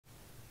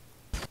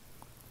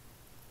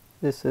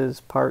This is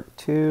part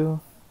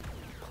 2,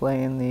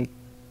 playing the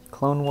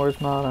Clone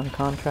Wars mod on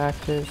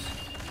Contractors,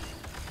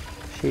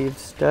 sheev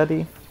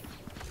study.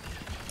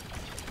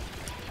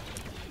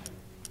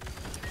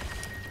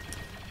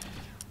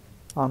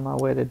 On my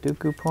way to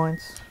dooku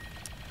points.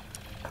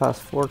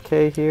 Cost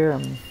 4K here,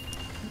 I'm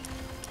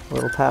a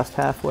little past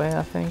halfway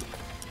I think.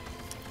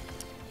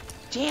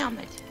 Damn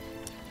it!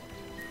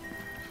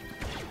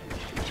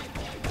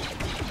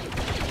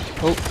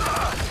 Oh,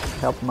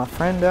 helping my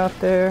friend out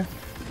there.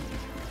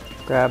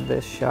 Grab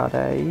this shot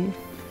AE.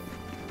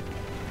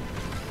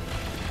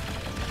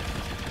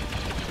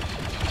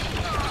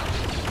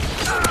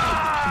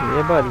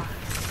 Yeah, buddy.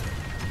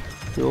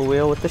 Dual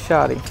wheel with the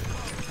shotty.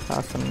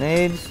 Toss some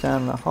nades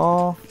down the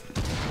hall.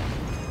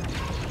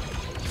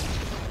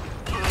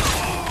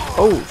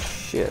 Oh,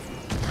 shit.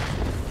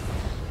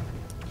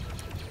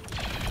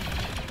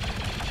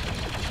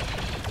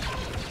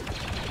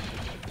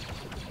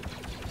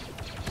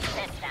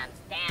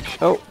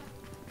 Oh.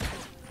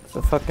 It's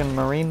a fucking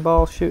marine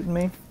ball shooting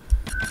me.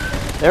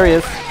 There he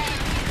is.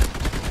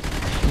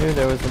 Knew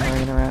there was a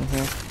marine around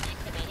here.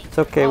 It's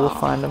okay, we'll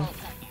find him.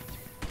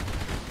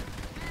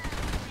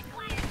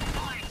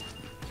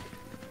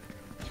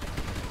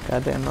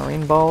 Goddamn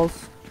marine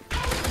balls.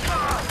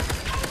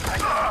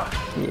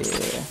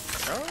 Yeah.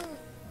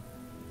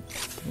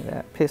 Give me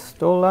that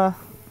pistola.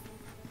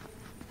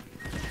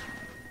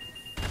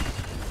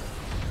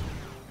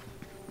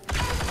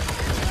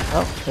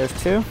 Oh, there's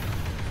two.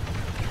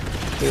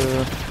 Do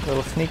a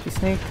little sneaky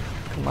sneak.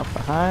 Come up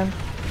behind.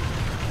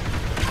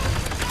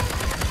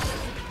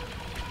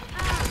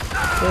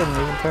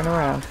 Didn't even turn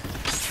around.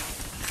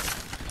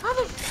 How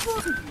the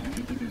fuck?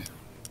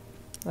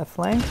 I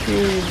flanked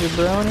you,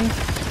 jabroni.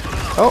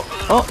 Oh,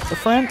 the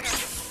friend.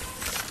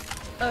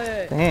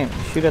 Damn,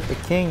 you shoot at the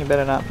king, you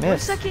better not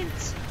miss. 1 second.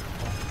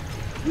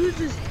 Who's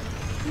this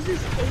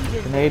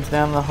Aiden? Grenades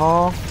down the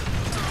hall. Who's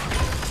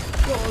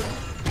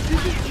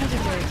this Aiden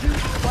there?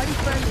 Why do you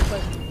find this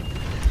person?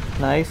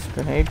 Nice,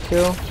 grenade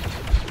kill.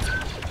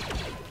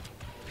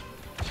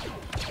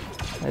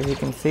 As you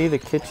can see, the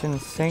kitchen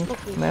sink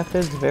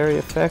method's very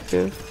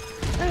effective.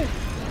 Hey.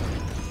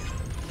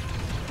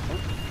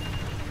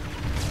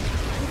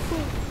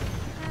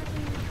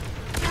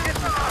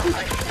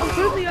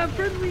 I'm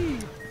friendly!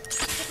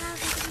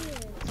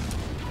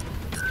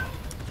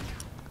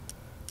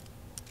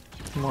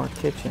 More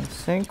kitchen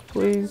sink,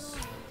 please.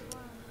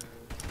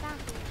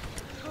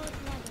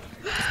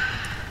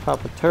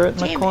 Pop a turret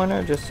in the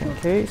corner, just in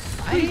case.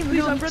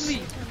 Please, I'm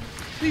friendly!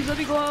 Please, let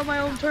me go out on my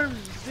own terms,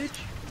 bitch!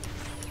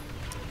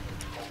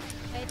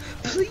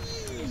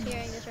 Please! I'm just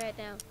hearing this right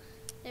now.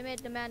 They made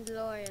the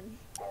Mandalorian.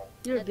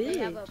 You're a bitch. They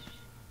have a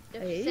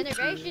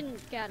disintegration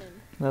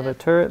cannon. Another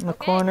turret in the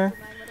corner.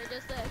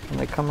 When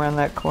they come around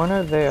that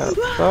corner, they are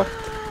fucked.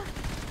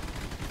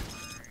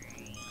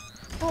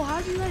 Oh,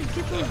 how do you guys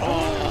get those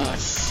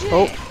balls? Shit!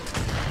 Oh!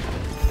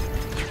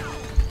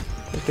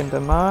 Taking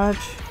damage.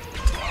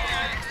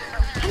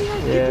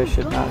 Yeah, I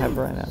should not have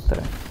run out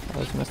there. That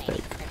was a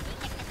mistake.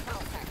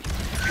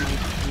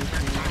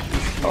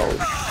 Oh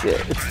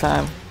shit, it's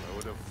time. I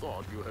would have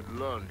thought you had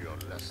learned your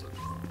lesson.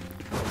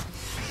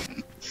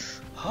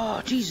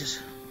 Oh, Jesus.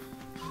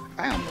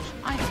 I am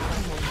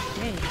almost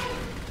dead.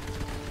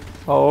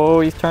 Oh,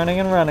 he's turning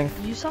and running.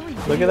 You saw me.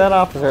 Look at that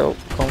officer. Oh,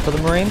 going for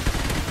the marine.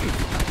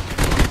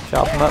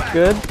 Chop him up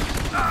good.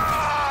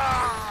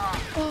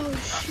 Oh,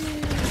 shit.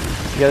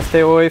 You gotta stay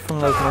away from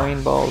those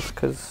marine balls,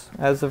 because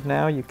as of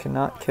now, you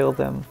cannot kill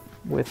them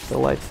with the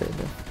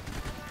lightsaber.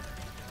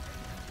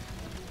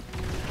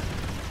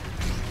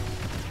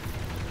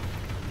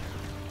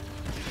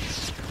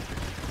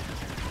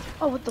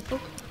 Oh, what the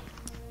fuck?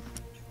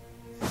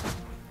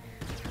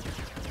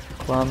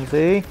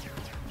 Clumsy.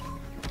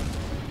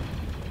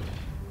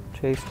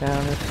 Chase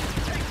down this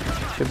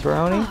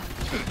jabroni.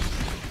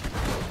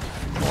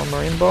 More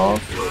marine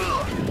balls.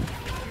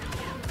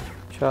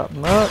 Chop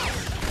them up.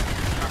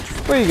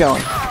 Where are you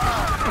going?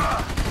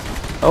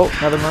 Oh,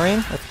 another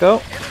marine. Let's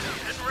go.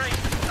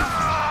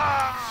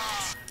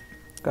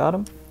 Got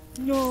him.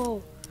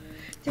 No.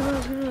 They were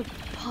gonna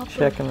pop up.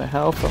 Checking the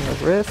health on the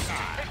wrist.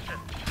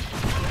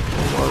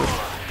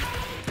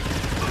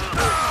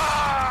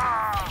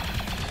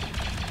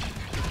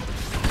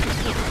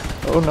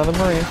 Oh, another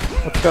marine.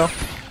 Let's go.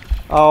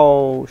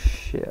 Oh,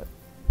 shit.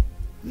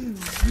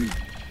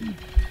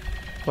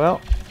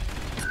 Well,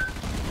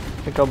 I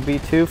think I'll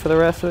B2 for the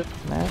rest of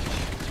the match.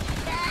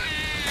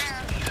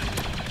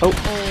 Oh,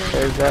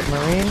 there's that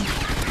marine.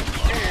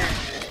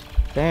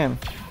 Damn.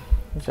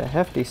 He's a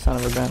hefty son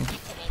of a gun.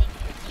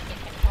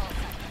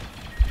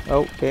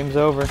 Oh, game's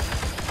over.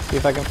 See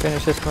if I can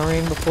finish this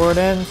marine before it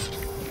ends.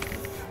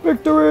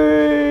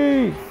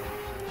 Victory!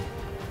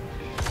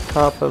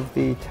 Top of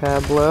the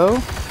tableau.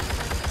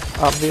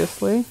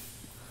 Obviously.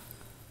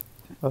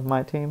 Of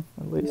my team,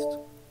 at least.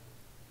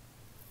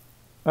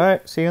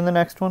 Alright, see you in the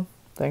next one.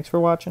 Thanks for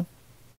watching.